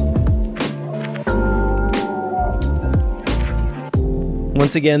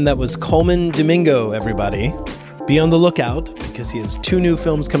 Once again, that was Colman Domingo, everybody. Be on the lookout because he has 2 new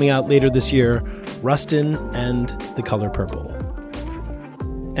films coming out later this year, Rustin and The Color Purple.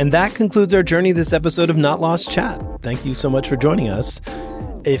 And that concludes our journey this episode of Not Lost Chat. Thank you so much for joining us.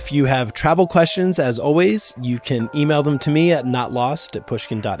 If you have travel questions, as always, you can email them to me at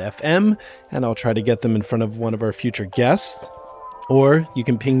notlost@pushkin.fm, and I'll try to get them in front of one of our future guests. Or you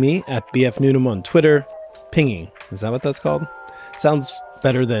can ping me at BF Noonan on Twitter. Pinging. Is that what that's called? Sounds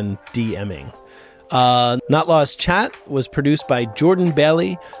better than DMing. Not Lost Chat was produced by Jordan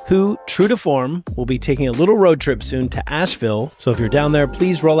Bailey, who, true to form, will be taking a little road trip soon to Asheville. So if you're down there,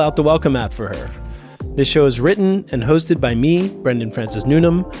 please roll out the welcome mat for her. This show is written and hosted by me, Brendan Francis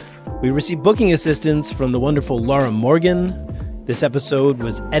Noonan. We received booking assistance from the wonderful Laura Morgan. This episode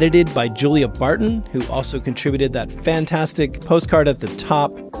was edited by Julia Barton, who also contributed that fantastic postcard at the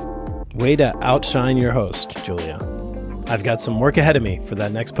top. Way to outshine your host, Julia. I've got some work ahead of me for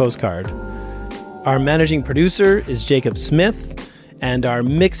that next postcard. Our managing producer is Jacob Smith, and our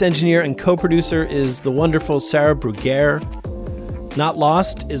mix engineer and co-producer is the wonderful Sarah Bruguiere. Not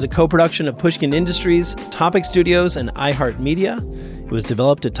Lost is a co-production of Pushkin Industries, Topic Studios, and iHeartMedia. It was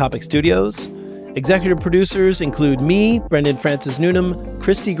developed at Topic Studios. Executive producers include me, Brendan Francis Noonan,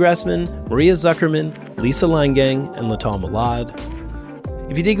 Christy Gressman, Maria Zuckerman, Lisa Langang, and Latal Malad.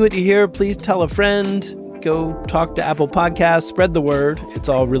 If you dig what you hear, please tell a friend. Go talk to Apple Podcasts, spread the word. It's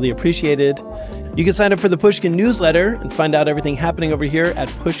all really appreciated. You can sign up for the Pushkin newsletter and find out everything happening over here at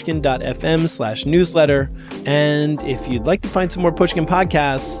pushkin.fm/newsletter. And if you'd like to find some more Pushkin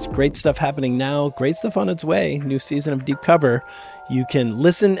podcasts, great stuff happening now, great stuff on its way, new season of Deep Cover, you can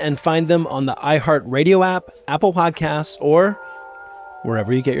listen and find them on the iHeartRadio app, Apple Podcasts, or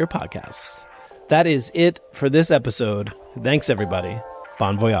wherever you get your podcasts. That is it for this episode. Thanks, everybody.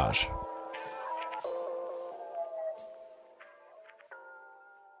 Bon voyage.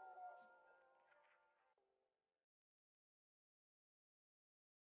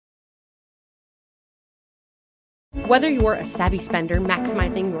 Whether you're a savvy spender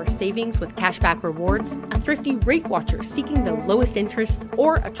maximizing your savings with cashback rewards, a thrifty rate watcher seeking the lowest interest,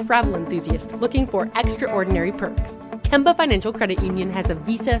 or a travel enthusiast looking for extraordinary perks, Kemba Financial Credit Union has a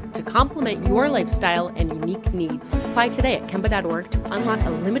visa to complement your lifestyle and unique needs. Apply today at Kemba.org to unlock a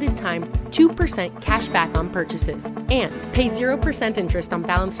limited time 2% cash back on purchases and pay 0% interest on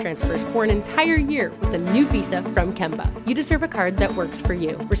balance transfers for an entire year with a new visa from Kemba. You deserve a card that works for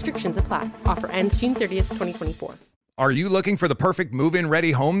you. Restrictions apply. Offer ends June 30th, 2024. Are you looking for the perfect move-in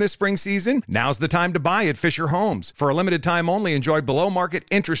ready home this spring season? Now's the time to buy at Fisher Homes. For a limited time only, enjoy below-market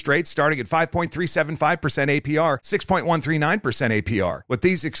interest rates starting at 5.375% APR, 6.139% APR. With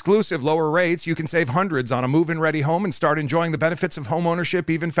these exclusive lower rates, you can save hundreds on a move-in ready home and start enjoying the benefits of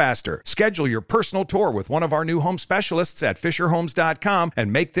homeownership even faster. Schedule your personal tour with one of our new home specialists at FisherHomes.com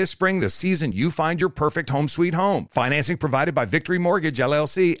and make this spring the season you find your perfect home sweet home. Financing provided by Victory Mortgage,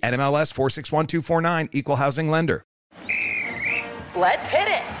 LLC, NMLS 461249, Equal Housing Lender. Let's hit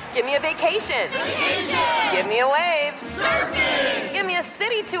it. Give me a vacation. Vacation. Give me a wave. Surfing. Give me a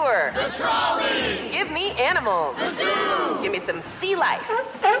city tour. The trolley. Give me animals. The zoo. Give me some sea life.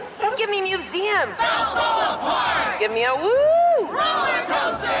 Give me museums. Balboa Park. Give me a woo. Roller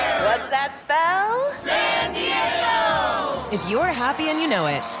coaster. What's that spell? San Diego. If you're happy and you know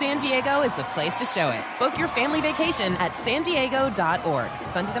it, San Diego is the place to show it. Book your family vacation at sandiego.org.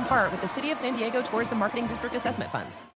 Funded in part with the City of San Diego Tourism Marketing District Assessment Funds.